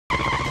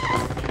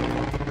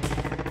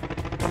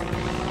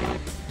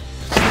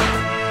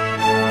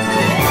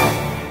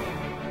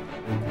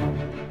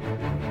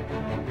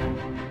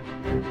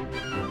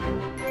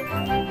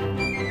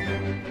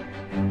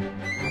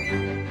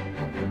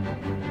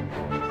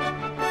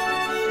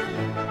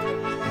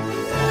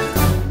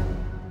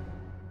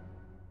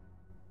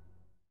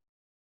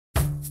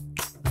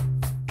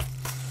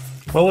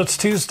Well, it's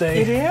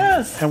Tuesday. It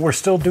is. And we're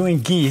still doing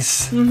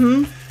geese.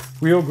 Mm-hmm.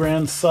 Rio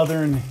Grande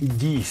Southern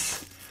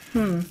Geese.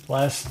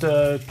 Last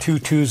 2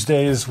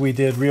 Tuesdays we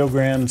did Rio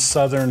Grande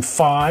Southern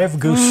 5,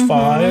 Goose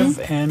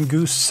 5, and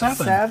Goose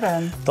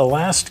 7. The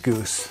last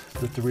goose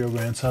that the Rio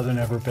Grande Southern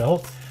ever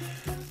built.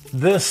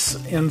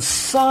 This, in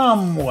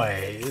some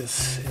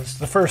ways, is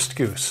the first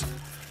goose.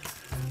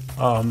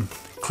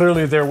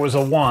 Clearly there was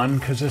a 1,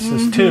 because this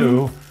is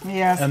 2.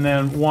 Yes. And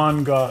then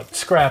 1 got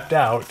scrapped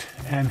out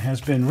and has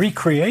been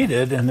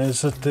recreated and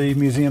is at the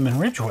museum in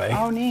Ridgeway.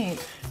 Oh,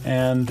 neat.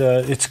 And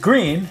it's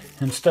green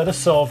instead of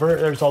silver.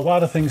 There's a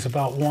lot of things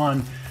about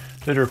 1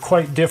 that are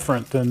quite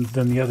different than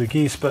the other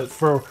geese. But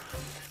for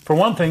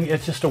one thing,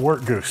 it's just a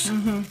work goose.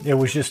 It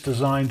was just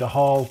designed to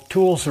haul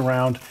tools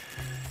around.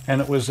 And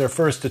it was their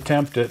first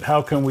attempt at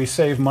how can we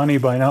save money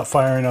by not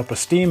firing up a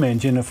steam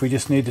engine if we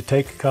just need to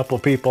take a couple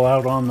of people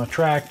out on the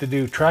track to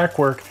do track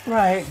work.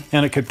 Right.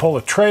 And it could pull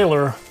a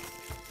trailer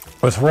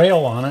with rail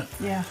on it.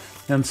 Yeah.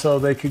 And so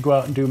they could go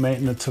out and do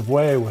maintenance of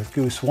way with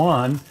Goose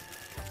 1.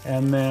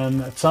 And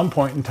then at some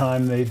point in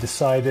time they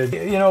decided,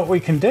 you know, what we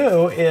can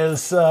do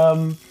is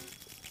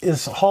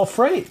haul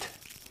freight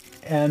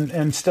and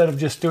instead of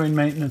just doing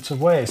maintenance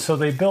of way. So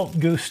they built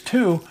Goose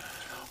 2.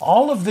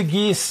 All of the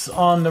geese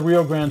on the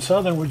Rio Grande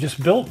Southern were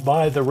just built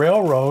by the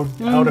railroad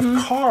out of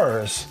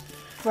cars.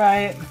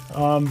 Right.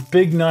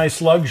 Big,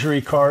 nice luxury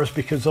cars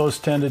because those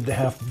tended to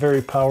have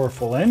very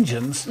powerful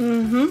engines.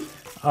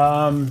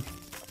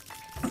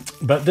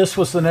 But this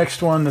was the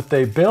next one that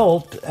they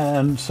built,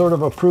 and sort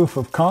of a proof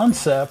of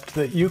concept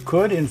that you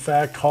could, in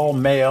fact, haul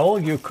mail,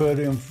 you could,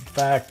 in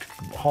fact,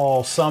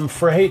 haul some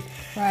freight,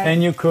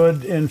 and you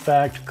could, in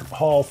fact,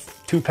 haul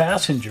 2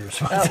 passengers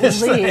with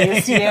this thing.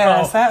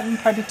 Yes, that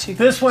probably 2.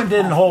 This one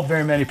didn't hold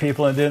very many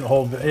people, and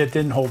it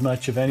didn't hold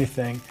much of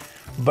anything.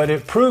 But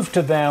it proved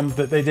to them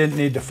that they didn't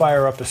need to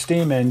fire up a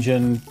steam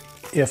engine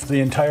if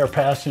the entire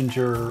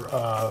passenger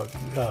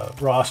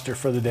roster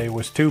for the day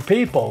was 2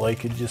 people. They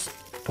could just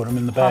put them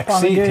in the back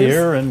seat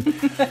here,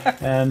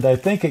 and I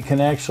think it can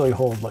actually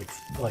hold like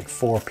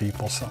 4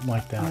 people, something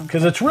like that.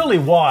 Because it's really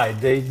wide.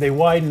 They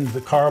widened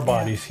the car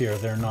bodies here.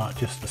 They're not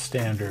just the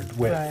standard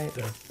width. Right.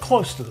 They're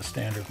close to the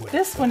standard width.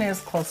 This one is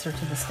closer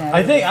to the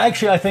standard.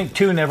 I think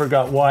 2 never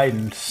got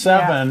widened.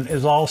 7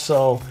 is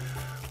also,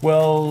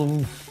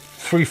 well,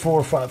 3,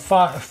 4,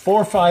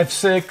 5,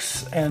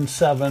 6, and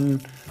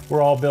 7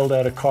 were all built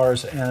out of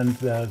cars, and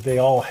they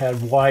all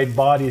had wide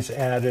bodies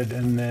added,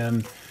 and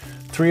then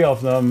 3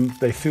 of them,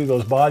 they threw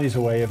those bodies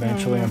away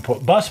eventually and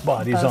put bus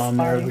bodies on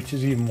there, which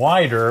is even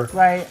wider.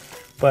 Right.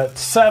 But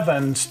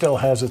 7 still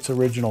has its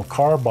original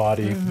car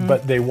body,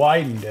 but they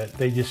widened it.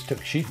 They just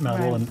took sheet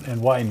metal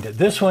and widened it.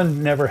 This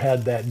one never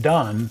had that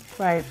done.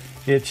 Right.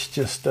 It's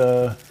just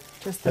a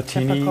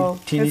teeny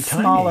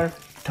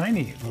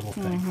tiny little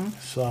thing.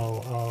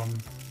 So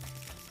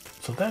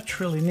that's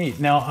really neat.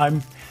 Now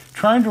I'm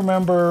trying to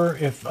remember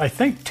if I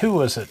think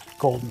 2 is at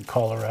Golden,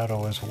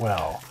 Colorado as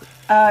well.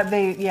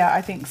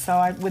 I think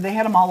so. They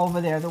had them all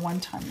over there the one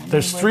time.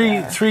 There's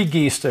three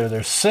geese there.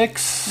 There's 6,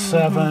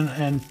 7,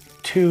 and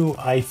 2,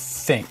 I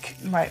think.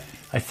 Right.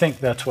 I think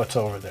that's what's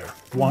over there.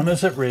 1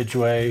 is at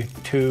Ridgeway.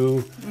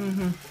 2,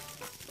 3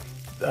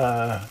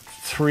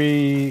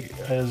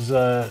 is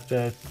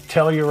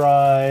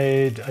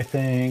Telluride, I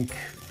think.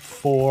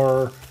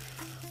 4,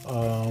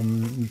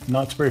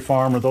 Knott's Berry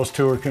Farm, or those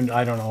 2 are,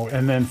 I don't know.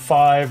 And then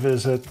 5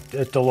 is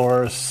at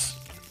Dolores.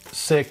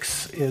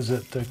 6 is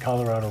at the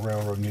Colorado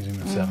Railroad Museum,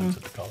 and 7 is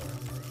at the Colorado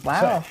Railroad.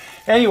 Wow. So,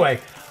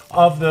 anyway,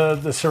 of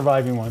the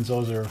surviving ones,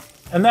 those are,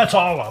 and that's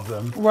all of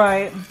them.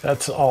 Right.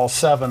 That's all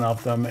 7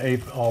 of them,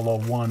 although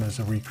 1 is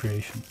a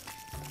recreation.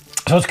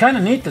 So it's kind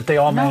of neat that they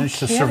all managed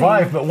to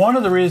survive, but one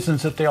of the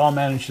reasons that they all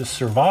managed to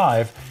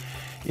survive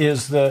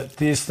is that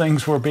these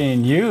things were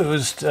being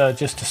used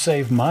just to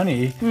save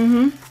money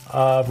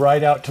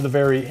right out to the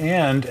very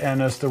end.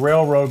 And as the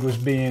railroad was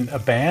being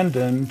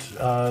abandoned,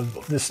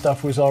 this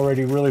stuff was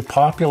already really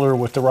popular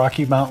with the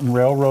Rocky Mountain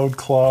Railroad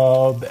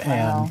Club,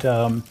 and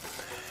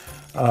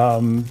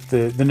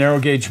the Narrow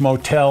Gauge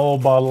Motel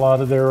bought a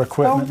lot of their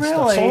equipment. Oh,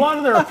 really? So a lot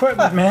of their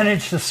equipment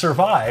managed to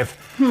survive,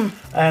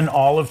 and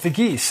all of the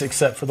geese,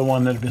 except for the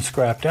one that had been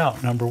scrapped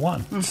out, number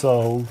 1.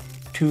 So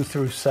 2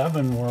 through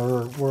 7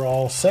 were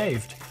all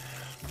saved,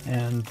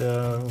 and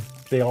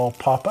they all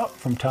pop up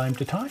from time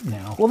to time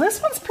now. Well,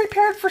 this one's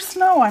prepared for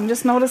snow. I'm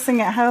just noticing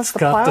it has the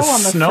plow on the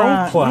front. It's got the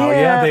snow plow.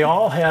 Yeah, they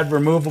all had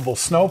removable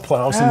snow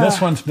plows, and this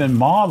one's been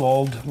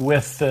modeled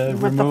with the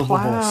removable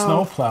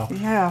snow plow.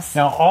 Yes.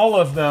 Now, all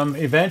of them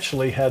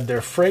eventually had their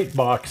freight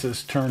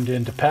boxes turned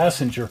into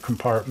passenger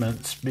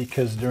compartments,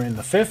 because during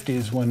the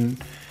 50s, when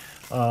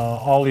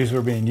all these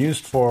were being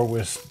used for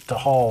was to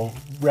haul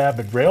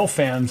rabid rail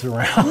fans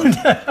around,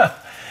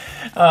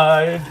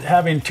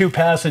 having 2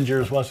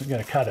 passengers wasn't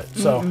going to cut it.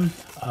 So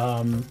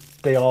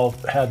they all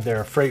had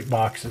their freight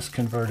boxes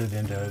converted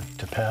into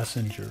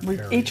passenger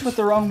areas. Each with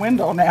their own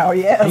window now,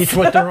 yes. Each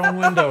with their own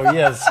window,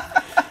 yes.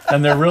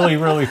 And they're really,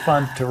 really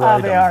fun to ride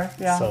on. They are,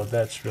 yeah. So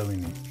that's really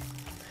neat.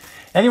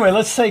 Anyway,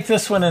 let's take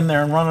this one in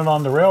there and run it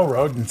on the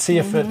railroad and see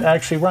if it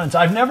actually runs.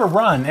 I've never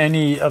run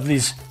any of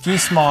these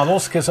geese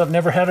models because I've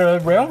never had a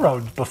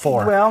railroad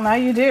before. Well, now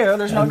you do.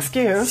 There's no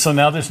excuse. So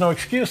now there's no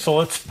excuse. So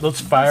let's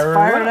fire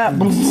it up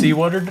and see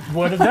what it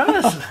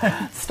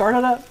does. Start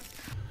it up.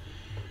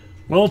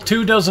 Well,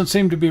 2 doesn't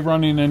seem to be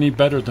running any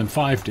better than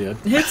 5 did.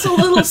 It's a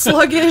little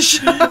sluggish.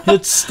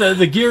 It's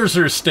the gears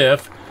are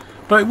stiff,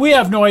 but we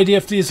have no idea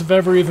if these have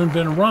ever even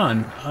been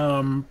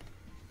run.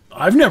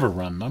 I've never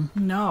run them.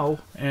 No.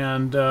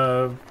 And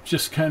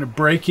just kind of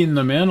breaking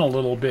them in a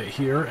little bit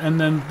here.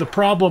 And then the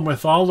problem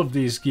with all of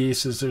these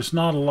geese is there's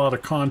not a lot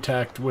of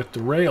contact with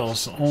the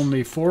rails.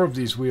 Only 4 of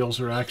these wheels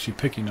are actually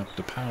picking up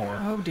the power.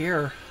 Oh,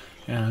 dear.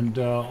 And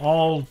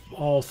all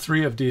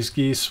 3 of these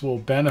geese will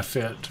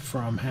benefit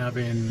from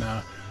having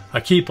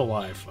a Keep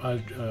Alive,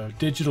 a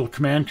digital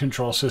command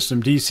control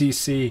system,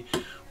 DCC,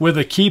 with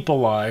a Keep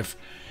Alive.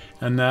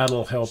 And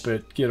that'll help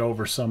it get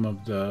over some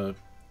of the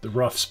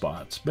rough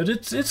spots. But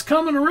it's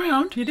coming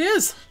around. It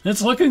is.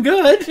 It's looking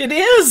good. It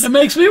is. It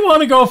makes me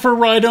want to go for a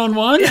ride on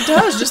one. It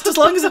does, just as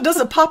long as it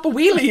doesn't pop a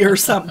wheelie or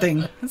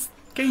something. It's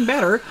getting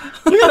better.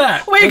 Look at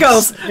that. Away it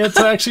goes. It's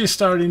actually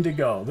starting to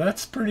go.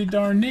 That's pretty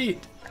darn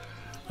neat.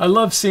 I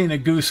love seeing a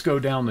goose go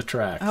down the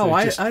track. Oh,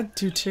 I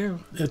do too.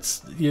 And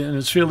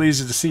it's real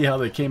easy to see how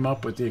they came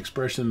up with the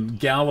expression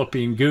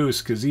galloping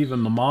goose, because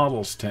even the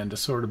models tend to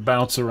sort of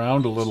bounce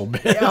around a little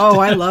bit. Oh,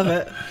 I love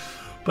it.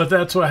 But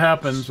that's what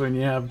happens when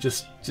you have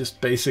just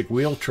basic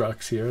wheel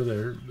trucks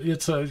here.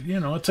 It's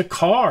a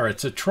car,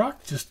 it's a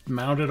truck just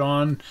mounted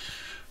on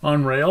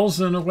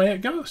rails, and away it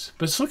goes.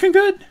 But it's looking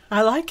good.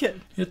 I like it.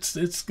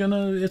 It's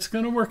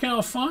gonna work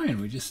out fine.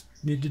 We just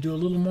need to do a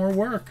little more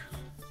work.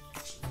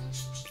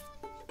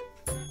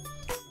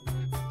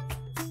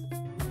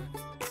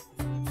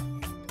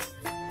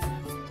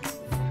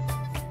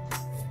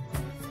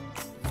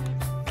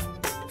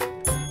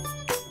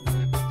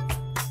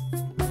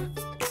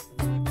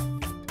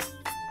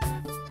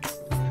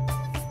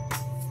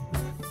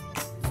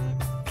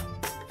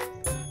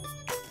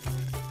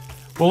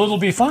 Well, it'll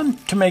be fun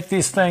to make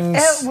these things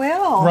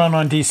run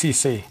on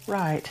DCC.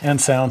 Right.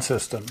 And sound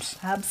systems.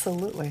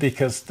 Absolutely.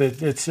 Because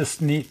it's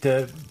just neat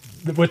to,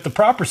 with the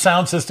proper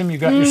sound system, you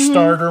got your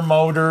starter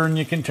motor and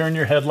you can turn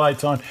your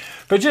headlights on.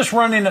 But just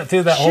running it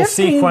through that whole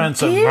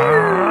sequence of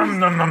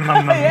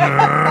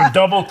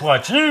double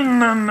clutch.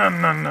 And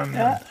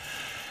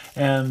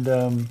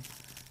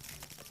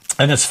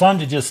it's fun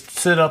to just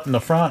sit up in the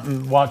front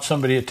and watch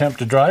somebody attempt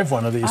to drive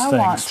one of these things. I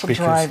want to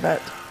drive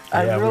it.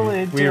 I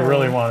really do. We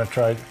really want to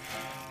try it.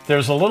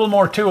 There's a little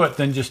more to it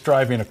than just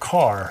driving a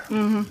car,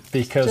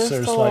 because just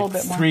there's like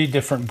 3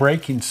 different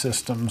braking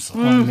systems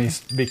on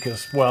these,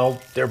 because,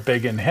 well, they're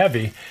big and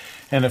heavy,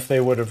 and if they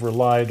would have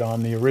relied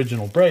on the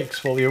original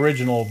brakes, well, the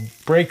original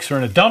brakes are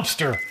in a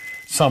dumpster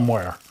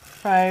somewhere.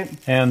 Right.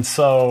 And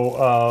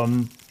so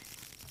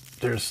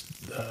there's,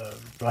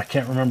 I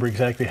can't remember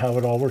exactly how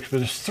it all works, but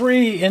there's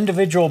 3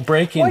 individual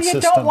braking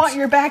systems. Well, you don't want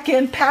your back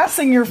end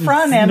passing your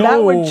front end. No,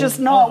 that would just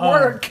not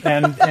work.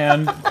 and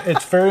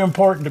it's very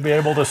important to be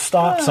able to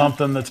stop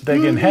something that's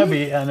big and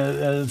heavy. And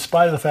in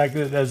spite of the fact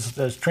that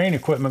as train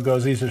equipment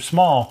goes, these are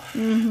small,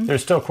 they're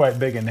still quite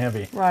big and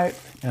heavy. Right.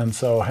 And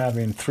so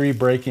having 3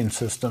 braking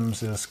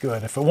systems is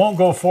good. If it won't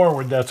go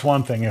forward, that's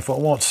one thing. If it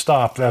won't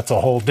stop, that's a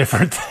whole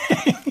different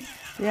thing.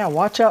 Yeah,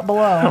 watch out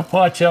below.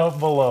 Watch out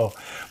below.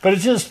 But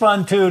it's just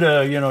fun, too,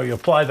 to, you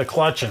apply the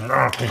clutch and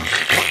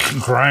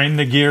grind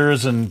the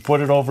gears and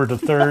put it over to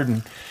third.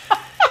 And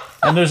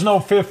there's no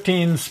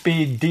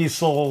 15-speed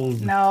diesel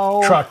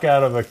truck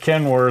out of a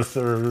Kenworth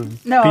or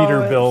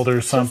Peterbilt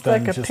or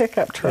something. It's like a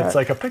pickup truck. It's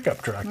like a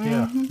pickup truck,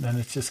 yeah. And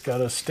it's just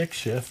got a stick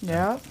shift.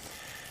 Yeah.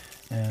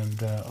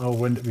 And,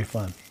 wouldn't it be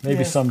fun?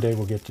 Maybe someday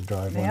we'll get to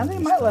drive one of these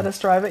they might let us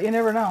drive it. You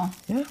never know.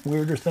 Yeah,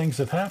 weirder things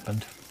have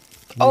happened.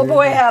 Oh,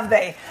 boy, have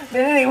they. But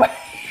anyway...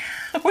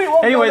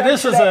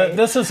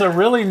 This is a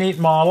really neat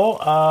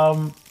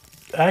model.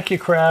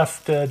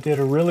 Accucraft did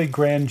a really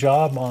grand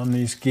job on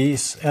these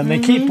geese, and they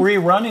keep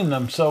rerunning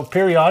them. So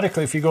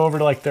periodically, if you go over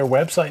to like their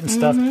website and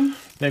stuff,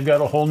 they've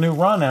got a whole new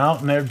run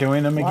out, and they're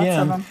doing them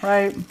again. Lots of them,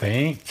 right? They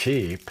ain't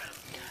cheap.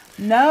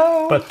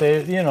 No. But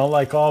they,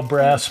 like all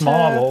brass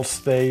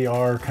models, they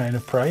are kind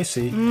of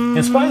pricey,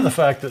 in spite of the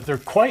fact that they're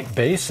quite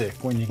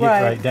basic when you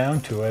get right down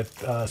to it.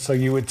 So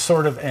you would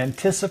sort of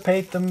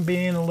anticipate them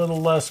being a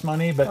little less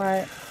money,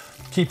 but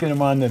keeping in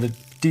mind that a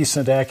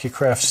decent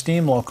Accucraft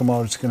steam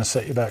locomotive is going to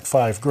set you back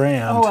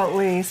 $5,000. Oh, at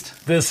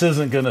least. This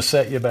isn't going to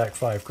set you back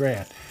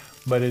 $5,000,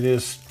 but it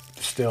is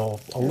still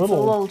a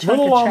little on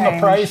the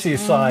pricey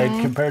side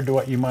compared to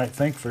what you might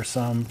think for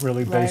some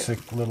really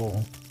basic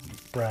little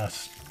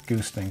brass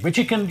goose thing. But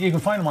you can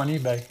find them on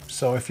eBay.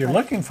 So if you're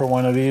looking for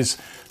one of these,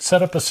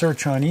 set up a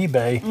search on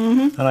eBay,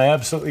 and I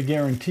absolutely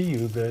guarantee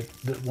you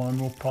that one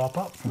will pop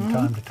up from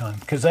time to time.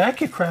 Because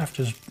Accucraft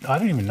is, I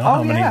don't even know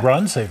how many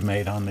runs they've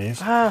made on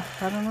these. I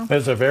don't know.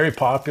 It's a very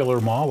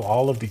popular model.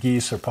 All of the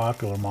geese are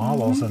popular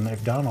models, and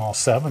they've done all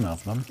 7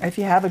 of them. If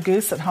you have a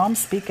goose at home,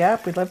 speak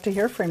up. We'd love to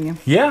hear from you.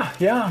 Yeah,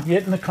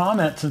 get in the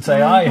comments and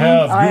say, I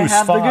have Goose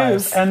 5. The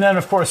goose. And then,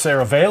 of course,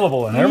 they're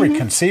available in every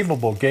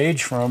conceivable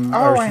gauge from,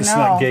 or it's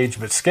not gauge,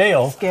 but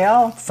scale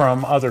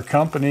from other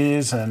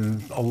companies,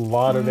 and a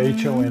lot of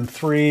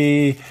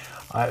HON3.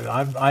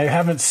 I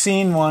haven't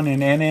seen one in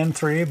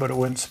NN3, but it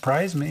wouldn't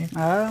surprise me.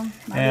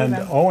 And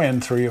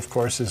ON3, of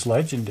course, is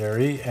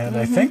legendary, and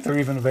I think they're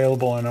even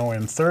available in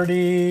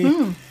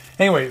ON30.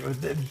 Anyway,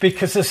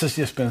 because this has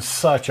just been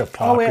such a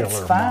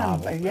popular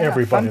model. Yeah,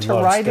 everybody fun to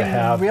loves ride to in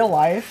have. real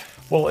life.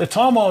 Well, it's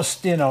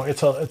almost,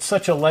 it's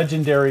such a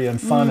legendary and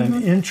fun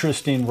and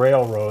interesting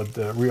railroad,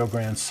 the Rio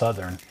Grande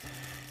Southern.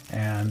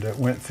 And it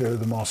went through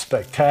the most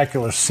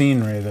spectacular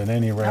scenery that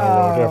any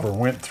railroad ever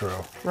went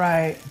through.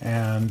 Right.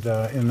 And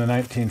in the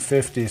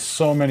 1950s,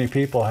 so many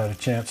people had a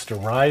chance to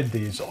ride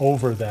these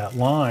over that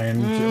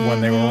line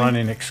when they were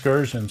running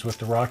excursions with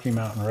the Rocky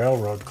Mountain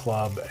Railroad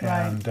Club.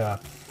 And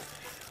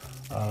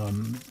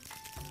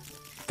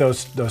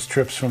those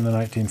trips from the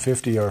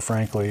 1950 are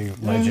frankly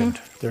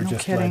legend. They're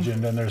just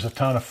legend. And there's a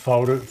ton of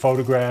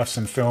photographs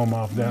and film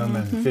of them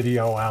and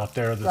video out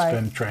there that's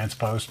been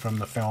transposed from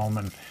the film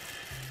and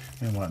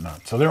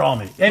whatnot. So they're all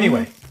neat.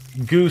 Anyway,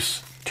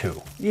 Goose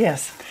 2.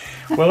 Yes.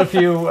 Well, if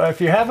you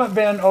haven't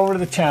been over to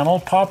the channel,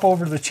 pop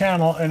over to the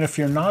channel, and if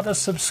you're not a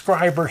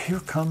subscriber,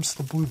 here comes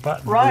the blue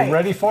button. Are you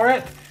ready for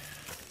it?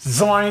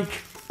 Zoink!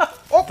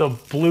 The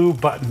blue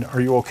button.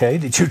 Are you okay?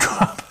 Did you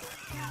drop?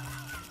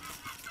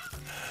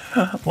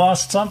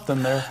 Lost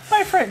something there.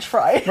 My French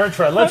fry. French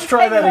fry. Let's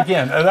try that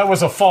again. That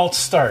was a false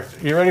start.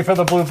 You ready for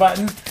the blue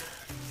button?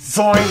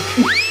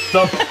 Zoink!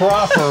 The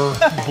proper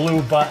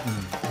blue button.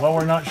 Well,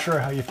 we're not sure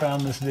how you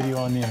found this video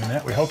on the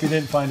internet. We hope you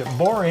didn't find it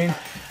boring,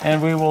 and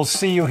we will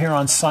see you here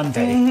on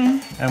Sunday.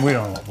 And we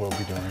don't know what we'll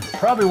be doing.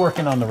 Probably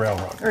working on the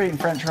railroad. Or eating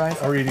French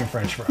fries. Or eating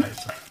French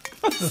fries.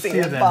 See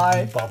you then.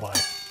 Bye. Bye-bye.